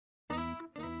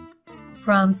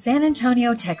From San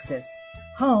Antonio, Texas,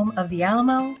 home of the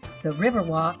Alamo, the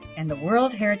Riverwalk, and the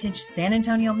World Heritage San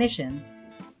Antonio Missions,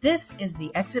 this is the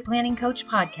Exit Planning Coach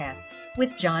podcast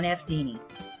with John F. Dini.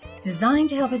 Designed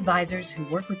to help advisors who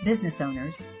work with business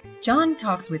owners, John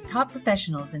talks with top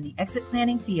professionals in the exit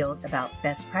planning field about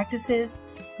best practices,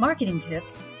 marketing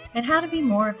tips, and how to be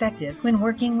more effective when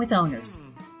working with owners.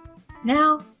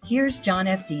 Now, here's John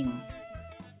F. Dini.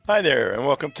 Hi there, and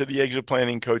welcome to the Exit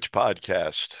Planning Coach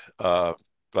podcast.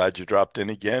 Glad you dropped in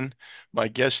again. My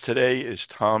guest today is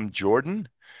Tom Jordan.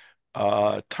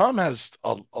 Tom has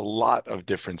a lot of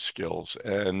different skills,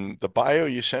 and the bio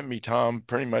you sent me, Tom,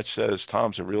 pretty much says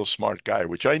Tom's a real smart guy,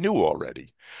 which I knew already.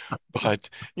 But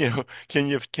can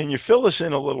you fill us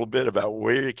in a little bit about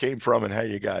where you came from and how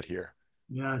you got here?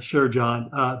 Yeah, sure, John.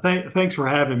 Thanks for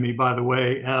having me, by the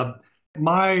way.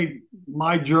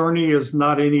 My journey is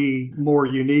not any more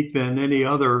unique than any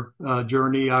other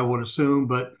journey, I would assume.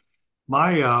 But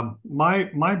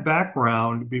my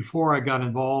background before I got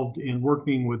involved in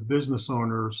working with business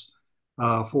owners,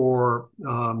 my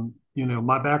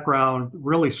background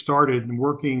really started in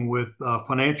working with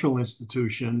financial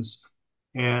institutions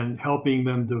and helping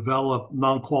them develop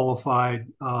non-qualified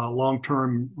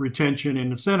long-term retention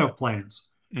and incentive plans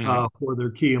for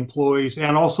their key employees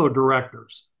and also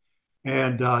directors.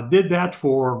 And did that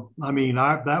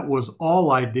that was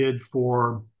all I did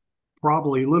for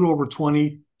probably a little over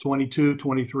 20, 22,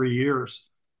 23 years,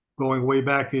 going way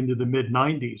back into the mid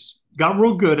 90s. Got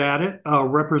real good at it,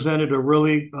 represented a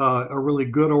really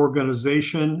good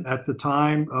organization at the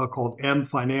time called M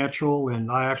Financial,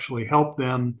 and I actually helped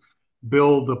them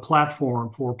build the platform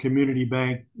for community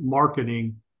bank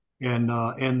marketing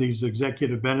and these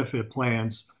executive benefit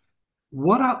plans.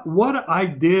 What I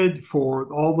did for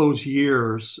all those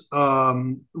years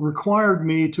required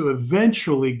me to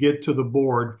eventually get to the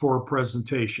board for a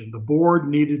presentation. The board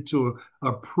needed to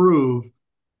approve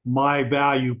my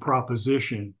value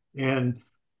proposition. And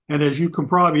as you can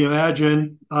probably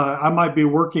imagine, I might be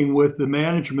working with the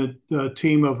management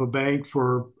team of a bank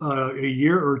for a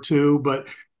year or two, but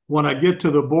when I get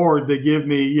to the board, they give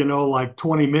me, like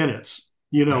 20 minutes,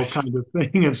 kind of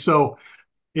thing. And so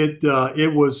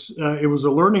it was a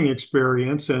learning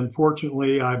experience, and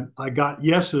fortunately, I got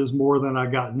yeses more than I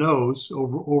got nos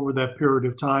over that period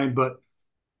of time. But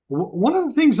one of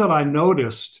the things that I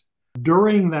noticed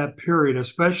during that period,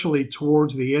 especially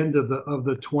towards the end of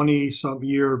the 20-some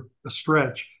year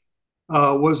stretch,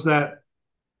 was that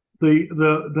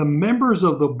the members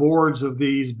of the boards of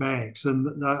these banks,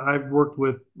 and I've worked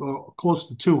with close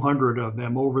to 200 of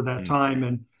them over that time,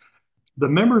 and the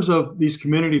members of these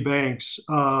community banks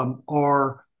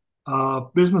are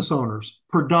business owners,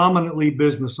 predominantly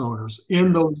business owners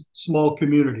in those small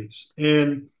communities.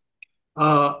 And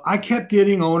I kept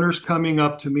getting owners coming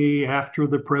up to me after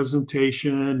the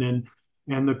presentation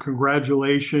and the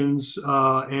congratulations,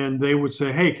 and they would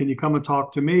say, "Hey, can you come and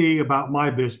talk to me about my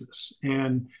business?"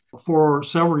 And for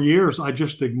several years, I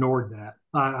just ignored that.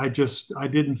 I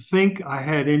didn't think I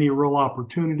had any real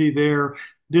opportunity there.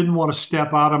 Didn't want to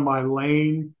step out of my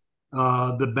lane,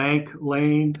 the bank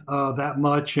lane, that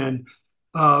much. And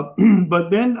but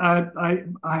then I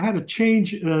had a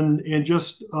change in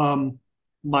just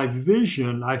my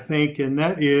vision, I think, and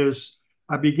that is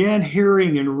I began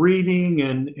hearing and reading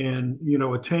and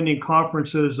attending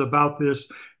conferences about this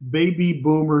baby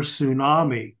boomer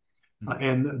tsunami.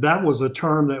 And that was a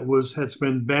term that has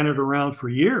been bandied around for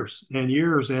years and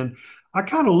years. And I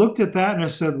kind of looked at that and I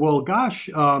said, well, gosh,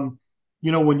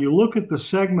 when you look at the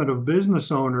segment of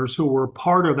business owners who were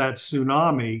part of that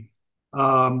tsunami,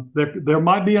 there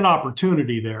might be an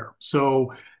opportunity there.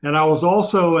 So, and I was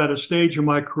also at a stage in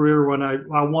my career when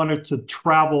I wanted to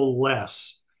travel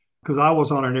less, because I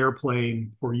was on an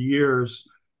airplane for years,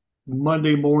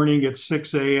 Monday morning at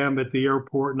 6 a.m. at the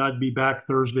airport, and I'd be back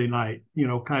Thursday night,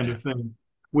 kind of thing,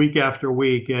 week after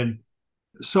week. And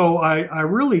so I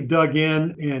really dug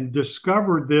in and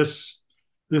discovered this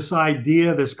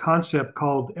idea, this concept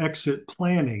called exit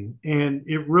planning. And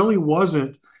it really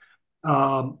wasn't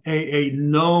a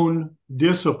known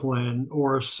discipline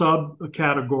or a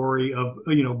subcategory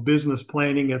of business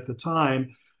planning at the time.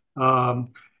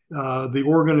 The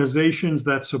organizations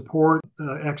that support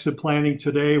exit planning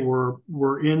today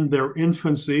were in their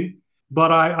infancy,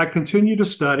 but I continue to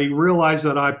study, realize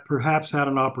that I perhaps had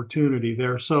an opportunity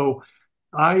there. So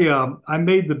I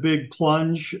made the big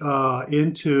plunge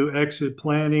into exit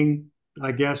planning,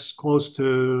 I guess, close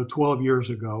to 12 years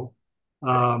ago.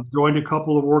 Joined a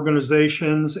couple of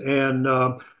organizations and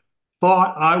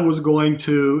thought I was going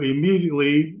to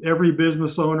immediately, every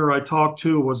business owner I talked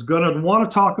to was going to want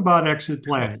to talk about exit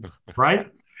planning, right?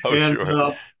 Oh, and,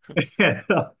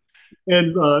 sure.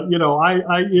 And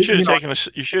You should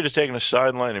have taken a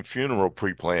sideline and funeral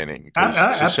pre-planning because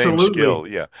it's the same absolutely. skill.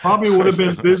 Yeah. Probably would have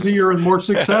been busier and more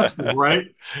successful, right?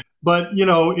 But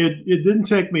it didn't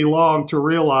take me long to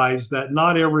realize that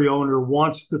not every owner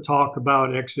wants to talk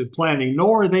about exit planning,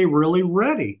 nor are they really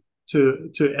ready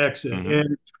to exit. Hmm.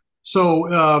 And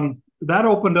so that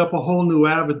opened up a whole new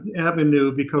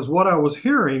avenue because what I was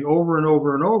hearing over and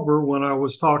over and over when I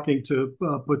was talking to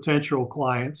potential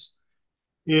clients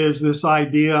is this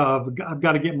idea of I've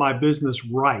got to get my business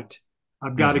right. Hmm.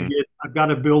 I've got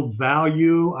to build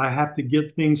value. I have to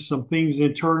get some things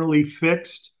internally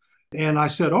fixed. And I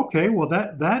said, okay, well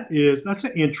that's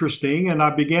interesting. And I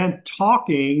began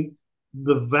talking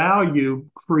the value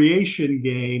creation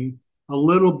game a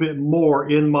little bit more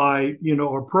in my,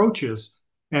 approaches.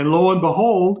 And lo and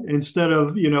behold, instead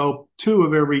of, two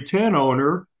of every 10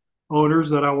 owners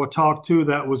that I would talk to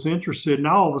that was interested,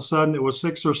 now all of a sudden it was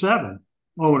six or seven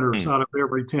owners Mm. out of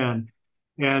every 10.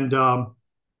 And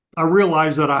I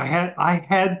realized that I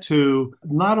had to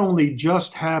not only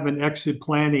just have an exit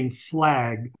planning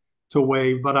flag to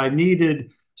wave, but I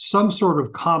needed some sort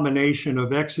of combination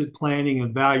of exit planning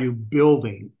and value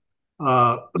building.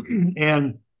 Uh,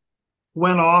 and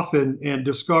went off and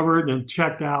discovered and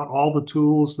checked out all the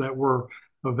tools that were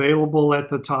available at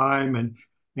the time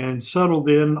and settled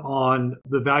in on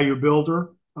the value builder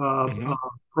Hmm.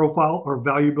 profile or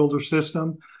value builder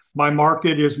system. My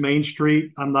market is Main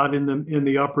Street. I'm not in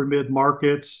the upper mid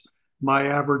markets. My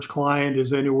average client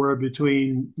is anywhere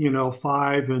between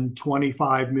 5 and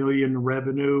 25 million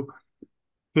revenue.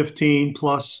 15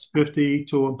 plus 50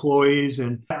 to employees.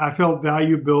 And I felt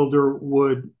Value Builder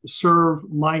would serve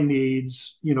my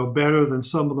needs, better than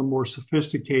some of the more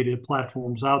sophisticated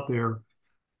platforms out there.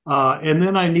 And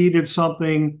then I needed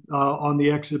something on the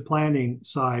exit planning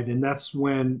side. And that's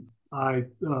when I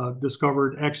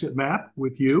discovered Exit Map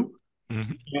with you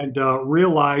Hmm. and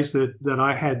realized that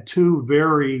I had two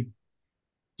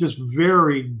just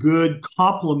very good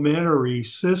complementary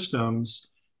systems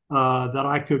that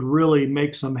I could really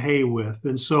make some hay with.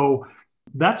 And so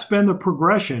that's been the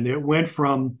progression. It went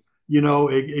from,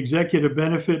 executive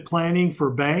benefit planning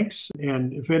for banks.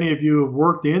 And if any of you have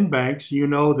worked in banks, you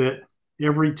know that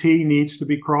every T needs to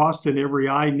be crossed and every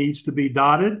I needs to be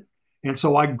dotted. And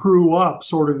so I grew up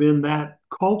sort of in that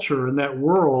culture, in that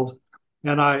world.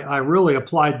 And I really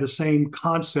applied the same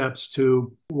concepts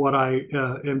to what I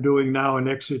am doing now in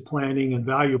exit planning and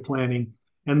value planning,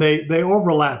 and they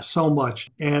overlap so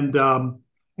much. And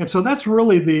so that's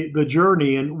really the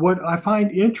journey. And what I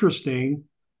find interesting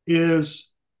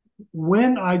is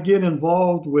when I get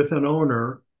involved with an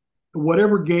owner,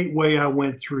 whatever gateway I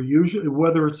went through, usually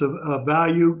whether it's a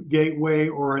value gateway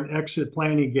or an exit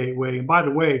planning gateway. And by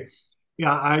the way,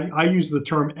 yeah, I use the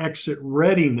term exit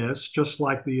readiness, just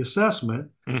like the assessment.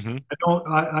 Hmm.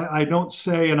 I don't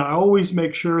say, and I always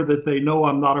make sure that they know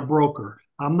I'm not a broker.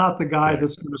 I'm not the guy Right.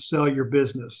 that's going to sell your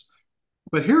business.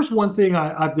 But here's one thing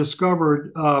I've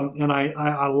discovered, and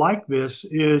I like this,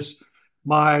 is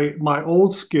my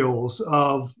old skills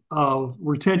of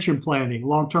retention planning,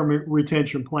 long-term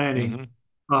retention planning,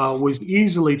 Hmm. was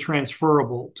easily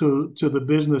transferable to the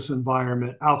business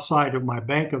environment outside of my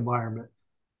bank environment.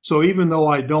 So even though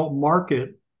I don't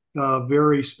market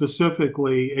very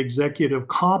specifically executive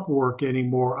comp work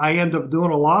anymore, I end up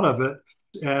doing a lot of it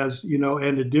as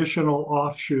an additional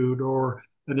offshoot or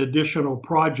an additional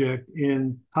project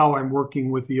in how I'm working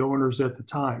with the owners at the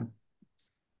time.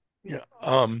 Yeah.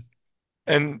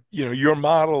 And your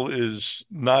model is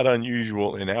not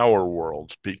unusual in our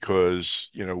world because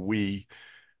we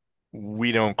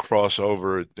don't cross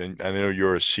over. And I know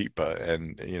you're a SEPA,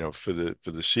 and for the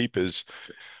SEPAs,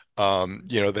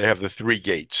 they have the three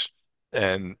gates,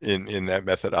 and in that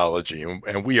methodology,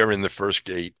 and we are in the first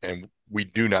gate, and we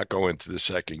do not go into the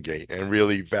second gate. And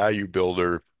really, value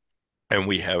builder, and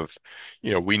we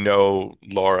know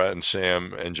Laura and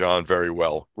Sam and John very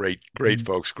well. Great, great Mhm.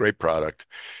 folks, great product,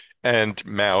 and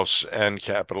Mouse and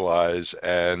Capitalize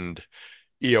and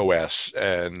EOS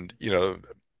and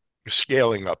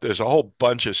scaling up. There's a whole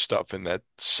bunch of stuff in that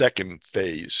second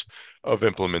phase of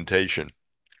implementation.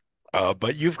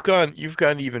 But you've gone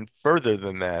even further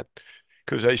than that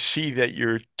because I see that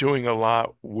you're doing a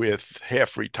lot with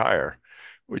half retire,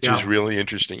 which is Yeah. really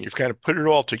interesting. You've kind of put it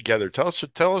all together. Tell us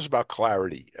about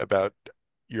clarity about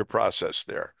your process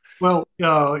there. Well,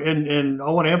 and I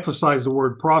want to emphasize the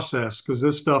word process because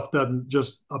this stuff doesn't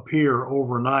just appear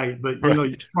overnight, but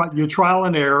Right. you trial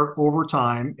and error over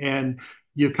time, and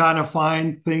you kind of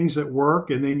find things that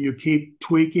work, and then you keep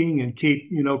tweaking and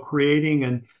keep creating.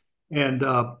 And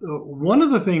one of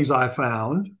the things I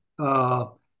found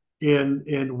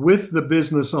in with the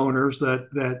business owners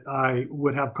that I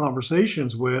would have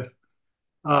conversations with,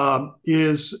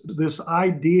 is this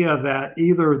idea that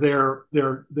either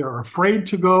they're afraid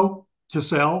to go to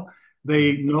sell,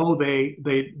 they know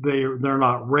they're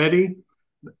not ready,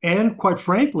 and quite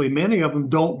frankly, many of them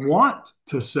don't want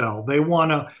to sell. They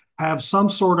want to have some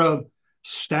sort of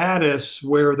status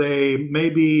where they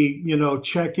maybe,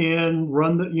 check in,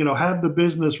 run the, have the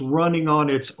business running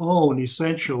on its own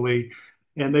essentially.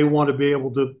 And they want to be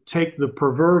able to take the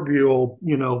proverbial,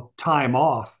 time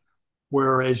off.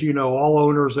 Whereas, all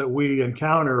owners that we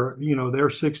encounter, they're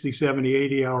 60, 70,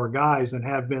 80-hour guys and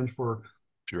have been for,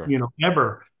 Sure.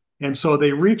 ever. And so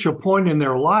they reach a point in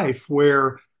their life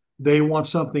where they want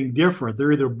something different.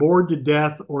 They're either bored to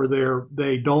death or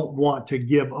they don't want to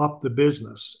give up the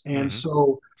business. And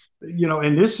so,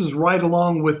 and this is right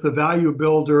along with the value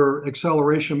builder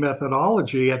acceleration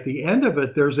methodology. At the end of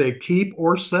it, there's a keep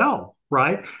or sell,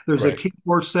 right? There's a keep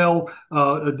or sell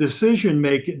a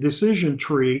decision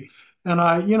tree. And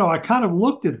I kind of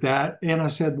looked at that and I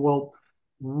said, well,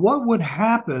 what would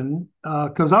happen?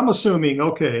 Because I'm assuming,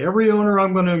 okay, every owner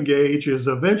I'm going to engage is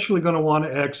eventually going to want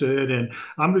to exit, and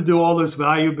I'm going to do all this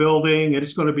value building, and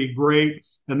it's going to be great,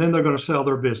 and then they're going to sell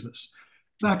their business.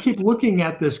 Now I keep looking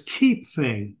at this keep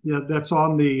thing that's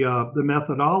on the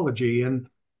methodology, and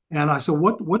I said,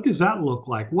 what does that look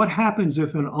like? What happens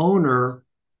if an owner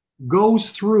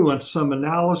goes through some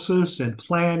analysis and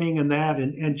planning and that,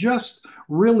 and just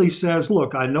really says,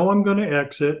 look, I know I'm going to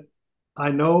exit. I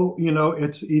know,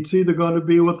 it's either going to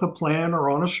be with a plan or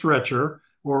on a stretcher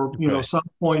or, some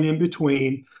point in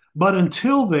between. But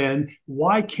until then,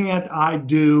 why can't I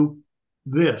do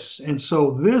this? And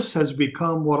so this has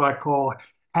become what I call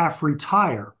half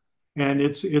retire. And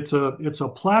it's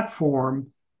a platform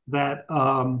that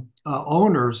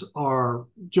owners are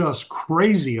just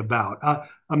crazy about. I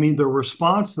mean, the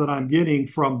response that I'm getting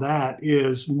from that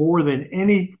is more than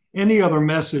any other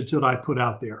message that I put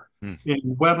out there.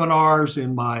 In webinars,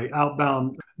 in my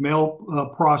outbound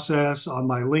mail process, on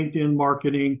my LinkedIn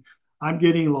marketing, I'm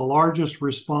getting the largest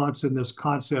response in this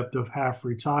concept of half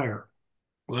retire.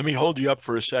 Let me hold you up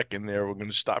for a second there. We're going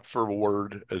to stop for a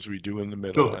word as we do in the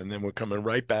middle, and then we're coming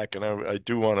right back. And I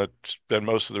do want to spend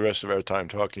most of the rest of our time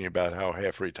talking about how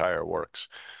half retire works.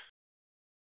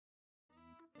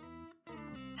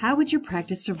 How would your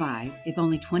practice survive if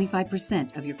only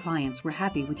 25% of your clients were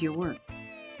happy with your work?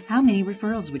 How many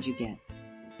referrals would you get?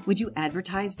 Would you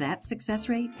advertise that success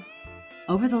rate?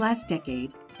 Over the last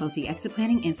decade, both the Exit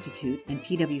Planning Institute and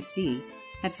PwC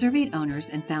have surveyed owners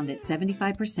and found that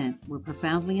 75% were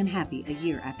profoundly unhappy a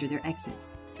year after their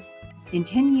exits. In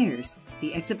 10 years,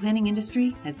 the exit planning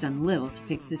industry has done little to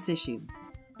fix this issue.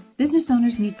 Business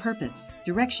owners need purpose,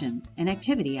 direction, and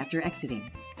activity after exiting.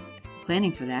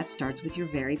 Planning for that starts with your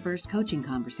very first coaching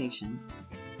conversation.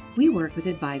 We work with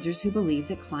advisors who believe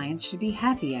that clients should be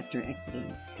happy after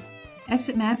exiting.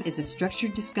 Exit Map is a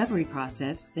structured discovery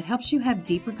process that helps you have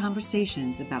deeper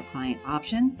conversations about client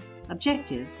options,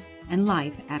 objectives, and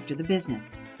life after the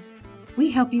business.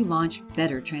 We help you launch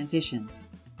better transitions.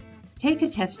 Take a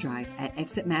test drive at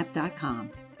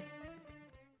exitmap.com.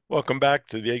 Welcome back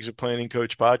to the Exit Planning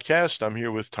Coach podcast. I'm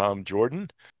here with Tom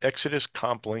Jordan. Exodus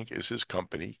CompLink is his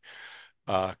company.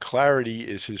 Clarity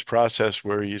is his process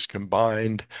where he's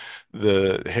combined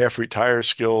the half retire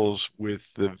skills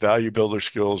with the value builder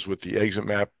skills with the exit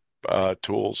map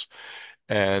tools.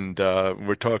 And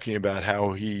we're talking about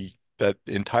how that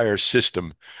entire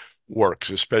system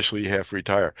works, especially half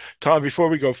retire. Tom, before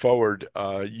we go forward,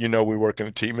 we work in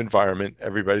a team environment.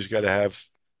 Everybody's got to have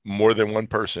more than one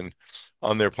person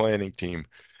on their planning team.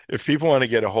 If people want to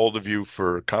get a hold of you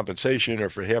for compensation or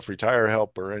for half retire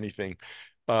help or anything,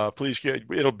 please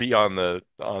it'll be on the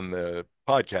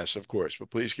podcast, of course, but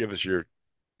please give us your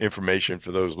information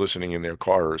for those listening in their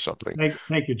car or something.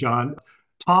 Thank you, John.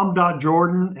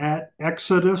 Tom.Jordan at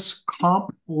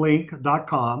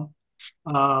exoduscomplink.com.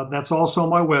 That's also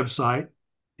my website.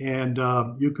 And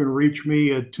you can reach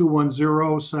me at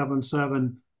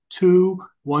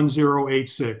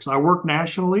 210-772-1086. I work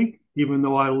nationally, even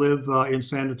though I live in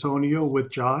San Antonio with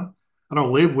John. I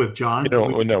don't live with John. We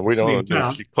don't.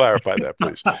 Clarify that,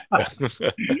 please.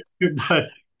 But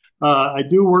I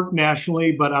do work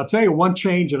nationally. But I'll tell you one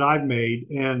change that I've made,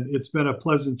 and it's been a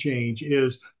pleasant change,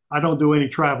 is I don't do any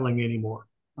traveling anymore.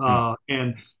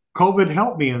 And COVID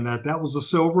helped me in that. That was a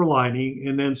silver lining.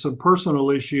 And then some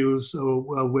personal issues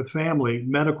with family,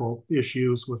 medical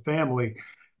issues with family,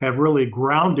 have really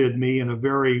grounded me in a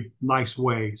very nice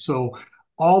way. So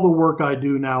all the work I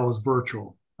do now is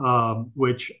virtual,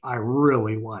 which I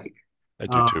really like. I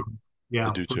do too. I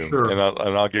Yeah, do for too. And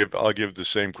sure. I'll give the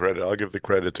same credit. I'll give the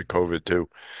credit to COVID too.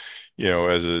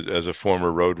 As a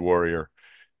former road warrior,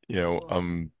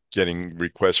 I'm getting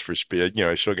requests for speak.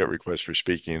 I still get requests for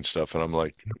speaking and stuff. And I'm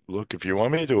like, look, if you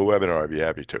want me to do a webinar, I'd be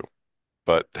happy to.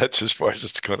 But that's as far as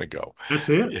it's going to go. That's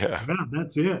it. Yeah. Yeah,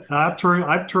 that's it. I've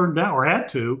turned down or had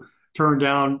to turn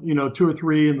down, two or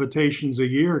three invitations a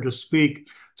year to speak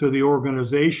to the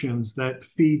organizations that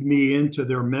feed me into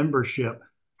their membership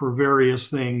for various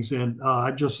things. And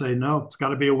I just say, no, it's got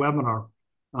to be a webinar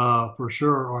for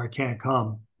sure, or I can't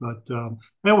come. But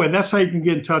anyway, that's how you can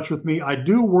get in touch with me. I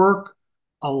do work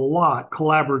a lot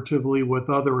collaboratively with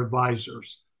other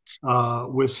advisors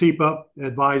with CPUP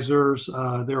advisors.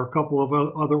 There are a couple of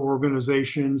other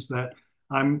organizations that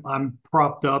I'm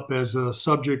propped up as a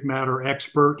subject matter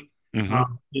expert Hmm.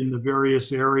 in the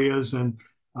various areas, and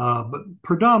but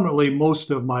predominantly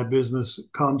most of my business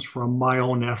comes from my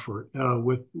own effort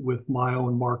with my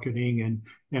own marketing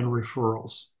and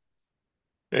referrals.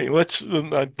 Hey,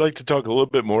 I'd like to talk a little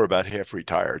bit more about half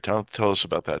retired. Tell us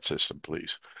about that system,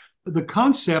 please. The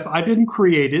concept, I didn't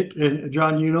create it. And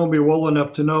John, you know me well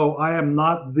enough to know I am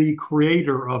not the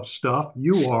creator of stuff.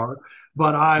 You are,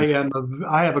 but I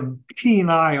have a keen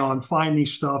eye on finding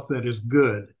stuff that is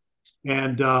good.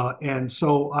 And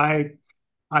so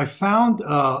I found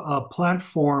a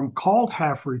platform called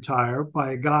Half Retire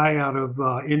by a guy out of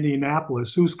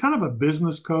Indianapolis who's kind of a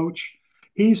business coach.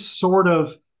 He's sort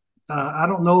of, I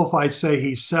don't know if I'd say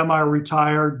he's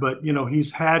semi-retired, but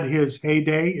he's had his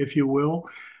heyday, if you will,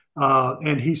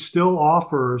 and he still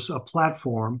offers a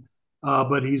platform.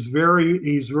 But he's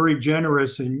very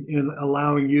generous in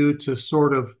allowing you to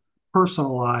sort of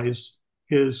personalize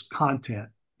his content.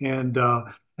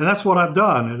 And that's what I've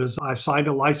done. It is I've signed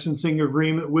a licensing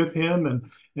agreement with him,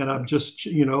 and I've just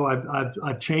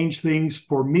I've changed things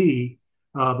for me,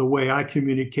 the way I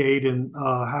communicate and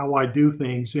how I do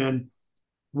things. And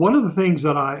one of the things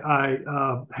that I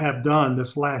have done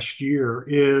this last year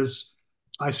is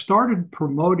I started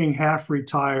promoting Half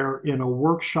Retire in a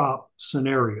workshop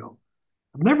scenario.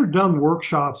 I've never done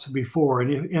workshops before,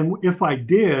 and if I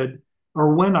did,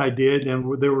 or when I did,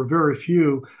 and there were very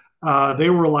few, they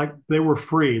were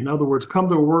free. In other words, come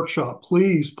to a workshop,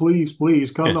 please, please,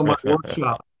 please come to my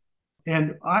workshop.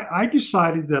 And I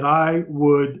decided that I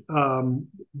would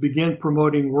begin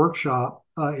promoting a workshop,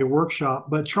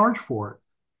 but charge for it.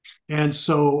 And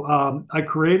so I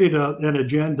created an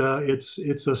agenda.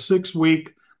 It's a 6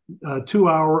 week, 2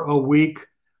 hour a week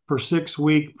for 6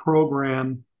 week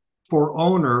program for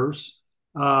owners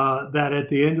that at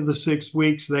the end of the 6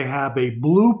 weeks they have a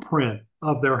blueprint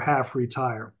of their half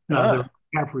retire. Now they're Ah.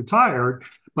 half retired,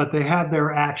 but they have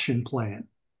their action plan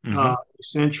Hmm.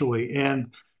 essentially.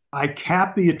 And I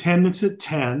cap the attendance at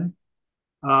 10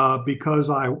 because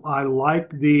I like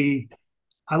the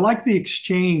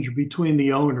exchange between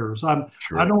the owners. I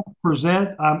Sure. don't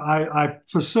present. I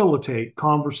facilitate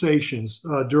conversations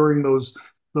during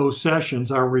those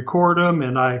sessions. I record them,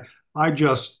 and I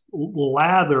just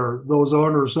lather those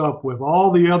owners up with all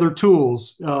the other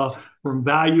tools from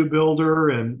Value Builder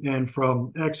and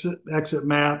from Exit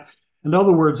Map. In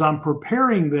other words, I'm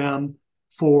preparing them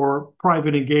for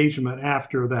private engagement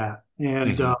after that.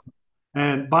 Hmm.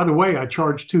 And by the way, I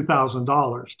charge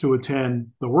 $2,000 to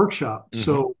attend the workshop. Hmm.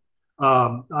 So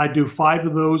I do 5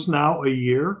 of those now a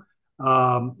year.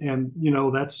 And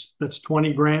that's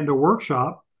 20 grand a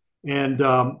workshop. And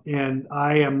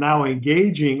I am now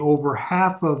engaging over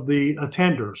half of the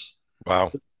attenders.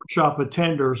 Wow. Workshop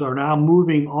attenders are now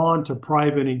moving on to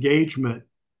private engagement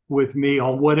with me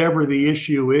on whatever the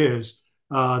issue is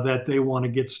that they want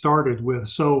to get started with.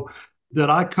 So did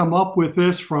I come up with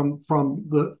this from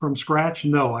scratch?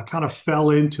 No, I kind of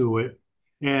fell into it,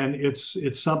 and it's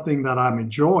something that I'm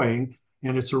enjoying,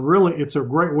 and it's a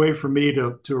great way for me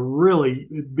to really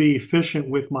be efficient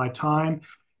with my time,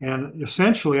 and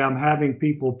essentially I'm having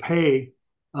people pay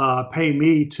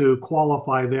me to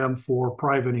qualify them for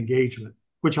private engagement,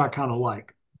 which I kind of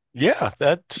like. Yeah,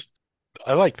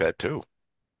 I like that too.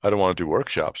 I don't want to do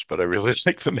workshops, but I really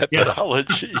like the Yeah.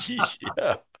 methodology.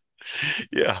 Yeah.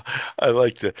 Yeah. I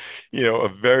like a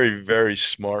very, very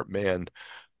smart man,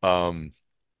 um,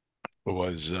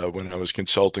 was when I was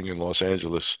consulting in Los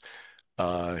Angeles.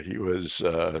 He was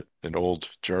an old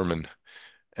German,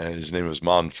 and his name was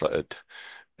Manfred.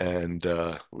 And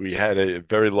we had a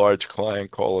very large client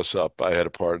call us up. I had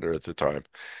a partner at the time.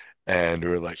 And we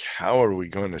were like, how are we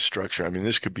going to structure? I mean,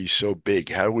 this could be so big.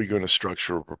 How are we going to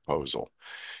structure a proposal?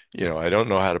 I don't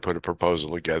know how to put a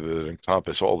proposal together that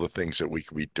encompass all the things that we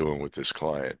could be doing with this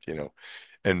client.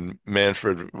 And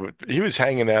Manfred, he was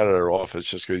hanging out at our office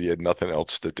just because he had nothing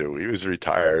else to do. He was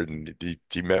retired, and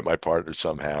he met my partner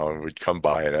somehow, and we'd come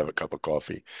by and have a cup of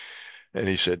coffee. And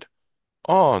he said,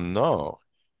 "Oh no,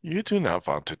 you do not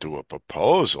want to do a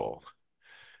proposal."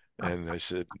 And I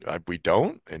said, "We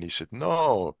don't?" And he said,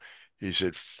 "No." He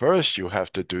said, "First you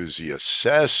have to do the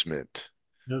assessment."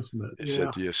 Estimate. He Yeah.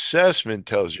 said, "The assessment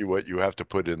tells you what you have to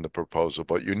put in the proposal,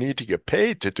 but you need to get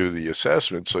paid to do the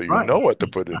assessment so you Right. know what to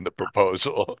put in the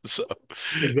proposal." So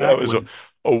that was Exactly.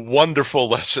 a wonderful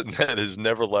lesson that has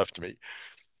never left me.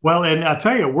 Well, and I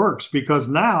tell you, it works because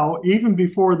now, even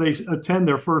before they attend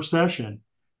their first session,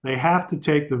 they have to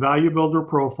take the value builder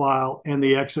profile and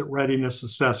the exit readiness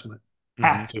assessment. Hmm.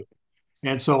 Have to.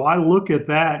 And so I look at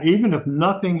that, even if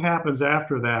nothing happens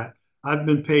after that, I've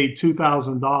been paid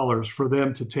 $2,000 for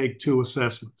them to take two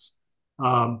assessments.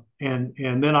 And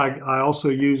then I also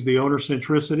use the owner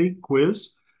centricity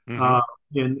quiz Hmm. uh,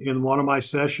 in one of my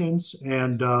sessions,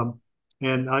 and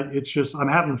it's just I'm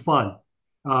having fun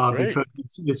Great. because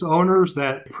it's owners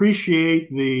that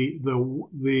appreciate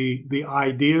the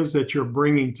ideas that you're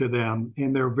bringing to them,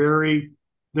 and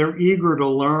they're eager to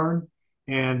learn,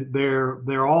 and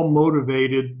they're all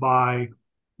motivated by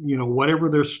whatever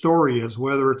their story is,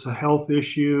 whether it's a health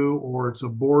issue or it's a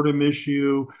boredom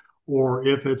issue or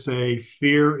if it's a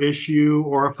fear issue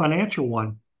or a financial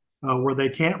one where they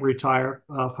can't retire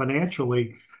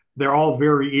financially. They're all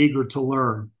very eager to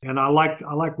learn, and I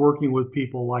like working with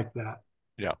people like that.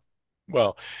 Yeah.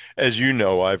 Well, as you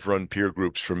know, I've run peer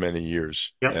groups for many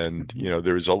years, Yep. and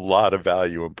there is a lot of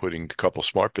value in putting a couple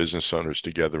smart business owners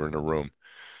together in a room.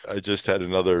 I just had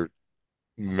another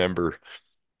member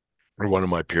or one of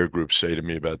my peer groups say to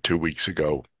me about 2 weeks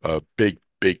ago, a big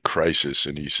crisis,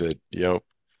 and he said,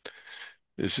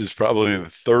 this is probably the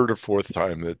third or fourth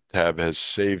time that Tab has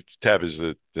saved. Tab is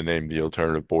the name of the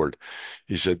alternative board.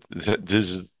 He said, this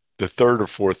is the third or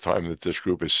fourth time that this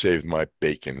group has saved my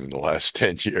bacon in the last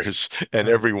 10 years. And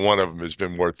Right. every one of them has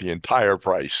been worth the entire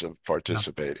price of Yeah.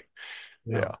 participating.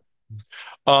 Yeah. Yeah.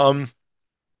 Um,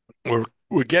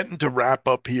 we're getting to wrap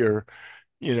up here.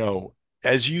 You know,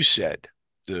 as you said,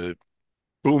 the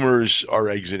boomers are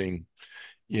exiting.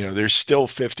 There's still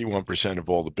 51% of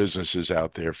all the businesses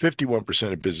out there.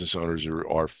 51% of business owners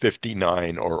are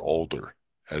 59 or older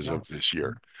as Yeah. of this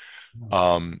year.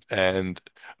 Yeah. And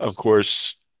of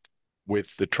course,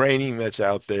 with the training that's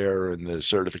out there and the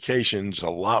certifications, a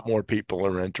lot more people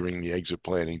are entering the exit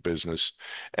planning business.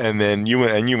 And then you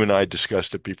and I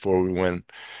discussed it before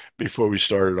we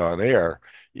started on air,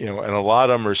 and a lot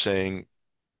of them are saying,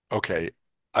 okay,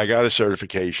 I got a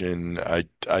certification. I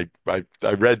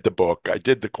read the book. I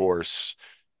did the course.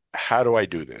 How do I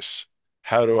do this?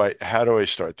 How do I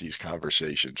start these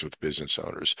conversations with business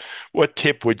owners? What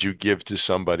tip would you give to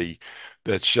somebody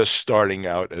that's just starting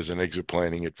out as an exit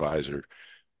planning advisor?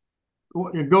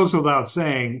 Well, it goes without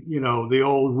saying, the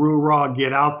old rah,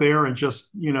 get out there and just,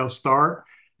 start.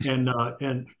 And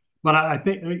but I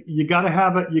think you got to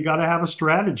have a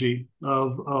strategy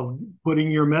of putting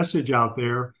your message out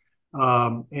there,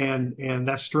 and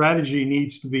that strategy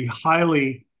needs to be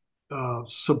highly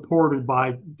supported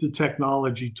by the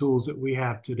technology tools that we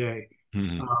have today.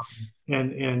 Hmm.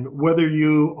 And whether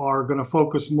you are going to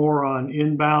focus more on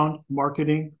inbound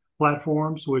marketing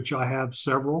platforms, which I have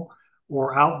several,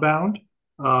 or outbound.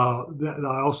 I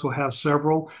also have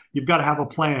several. You've got to have a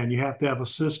plan. You have to have a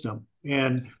system,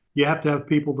 and you have to have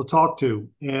people to talk to.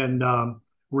 And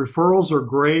referrals are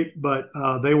great, but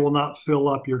they will not fill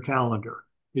up your calendar.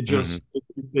 It Hmm. just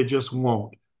they just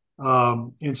won't.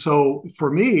 And so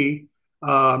for me,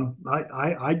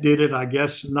 I did it, I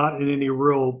guess, not in any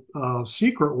real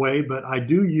secret way, but I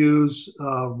do use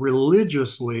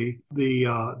religiously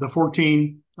the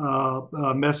 14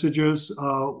 messages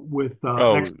with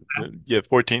Oh, yeah,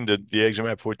 14, the exit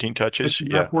map 14 touches.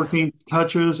 Yeah. 14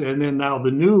 touches, and then now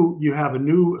you have a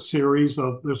new series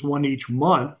of there's one each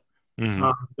month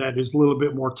Hmm. that is a little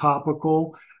bit more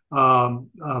topical.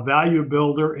 Value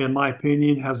Builder, in my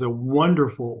opinion, has a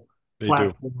wonderful They do.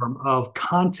 platform of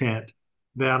content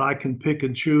that I can pick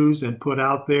and choose and put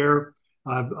out there.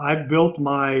 I've built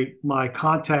my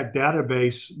contact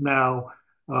database now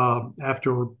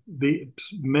after the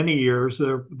many years.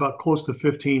 There are about close to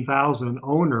 15,000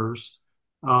 owners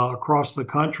across the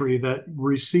country that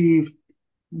receive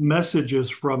messages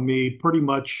from me pretty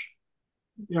much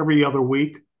every other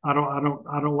week. I don't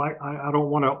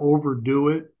want to overdo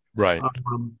it. Right.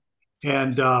 Um,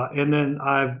 and then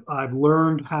I've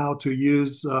learned how to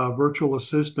use virtual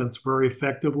assistants very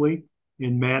effectively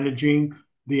in managing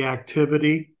the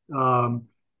activity. And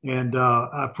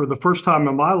for the first time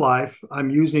in my life,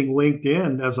 I'm using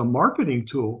LinkedIn as a marketing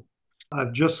tool.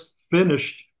 I've just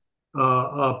finished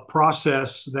a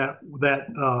process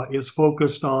that is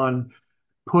focused on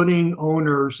putting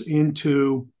owners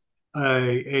into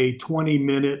a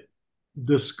 20-minute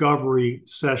discovery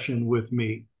session with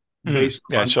me based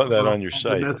Yeah, I on saw that on your the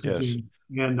site. Yes. messaging,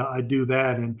 and I do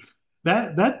that. And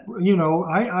that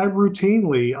I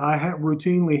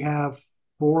routinely have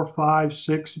 4, 5,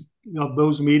 6 of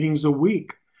those meetings a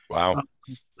week, Wow. uh,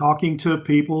 talking to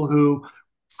people who,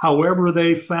 however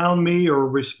they found me or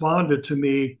responded to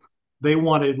me, they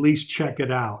want to at least check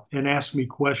it out and ask me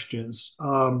questions.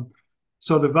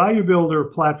 So the Value Builder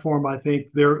platform, I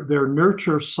think their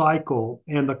nurture cycle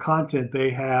and the content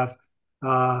they have,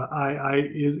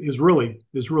 is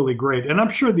really great, and I'm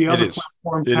sure the It other is.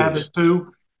 platforms It have is. it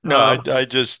too. No, Uh, I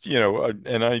just,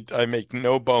 and I make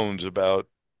no bones about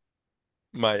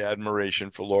my admiration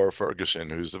for Laura Ferguson,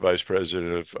 who's the vice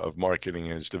president of marketing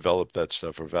and has developed that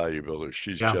stuff for Value Builders.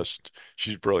 yeah,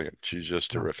 She's brilliant. She's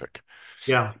just yeah, terrific.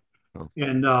 yeah, Oh.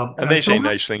 and And they so say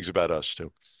nice things about us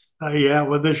too. yeah,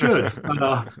 well, they should.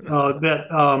 That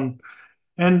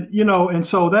And and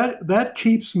so that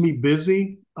keeps me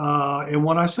busy. And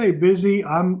when I say busy,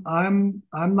 I'm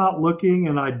not looking,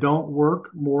 and I don't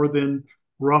work more than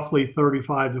roughly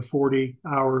 35 to 40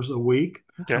 hours a week.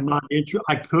 Okay. I'm not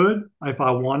I could, if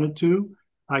I wanted to,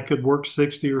 I could work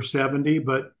 60 or 70,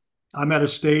 but I'm at a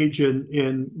stage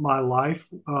in my life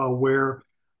where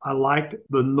I like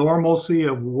the normalcy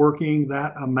of working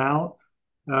that amount.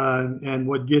 And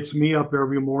what gets me up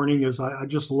every morning is I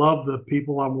just love the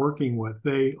people I'm working with.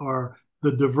 They are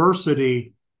the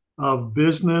diversity of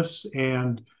business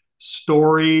and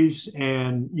stories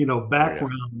and Oh yeah.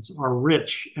 backgrounds are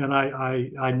rich, and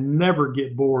I never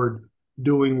get bored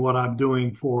doing what I'm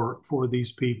doing for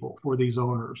these people, for these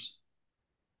owners.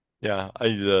 Yeah.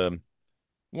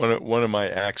 One of my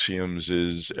axioms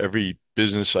is every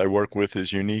business I work with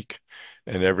is unique,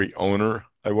 and every owner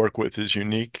I work with is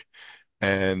unique.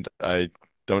 And I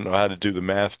don't know how to do the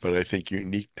math, but I think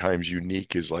unique times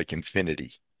unique is like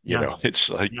infinity. Yeah, It's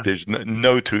like yeah, there's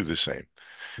no two the same.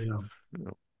 yeah,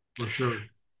 for sure.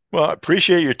 Well, I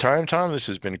appreciate your time, Tom. This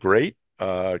has been great.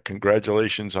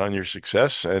 Congratulations on your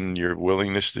success and your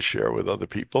willingness to share with other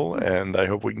people. And I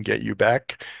hope we can get you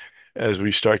back as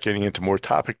we start getting into more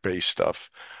topic-based stuff.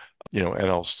 And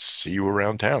I'll see you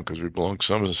around town because we belong to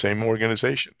some of the same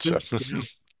organizations. So Yeah.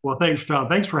 Well, thanks, John.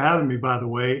 Thanks for having me, by the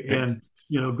way. yeah, And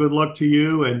good luck to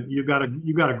you. And you got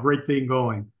a great thing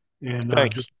going. And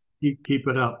just thanks. keep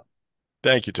it up.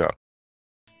 Thank you, Tom.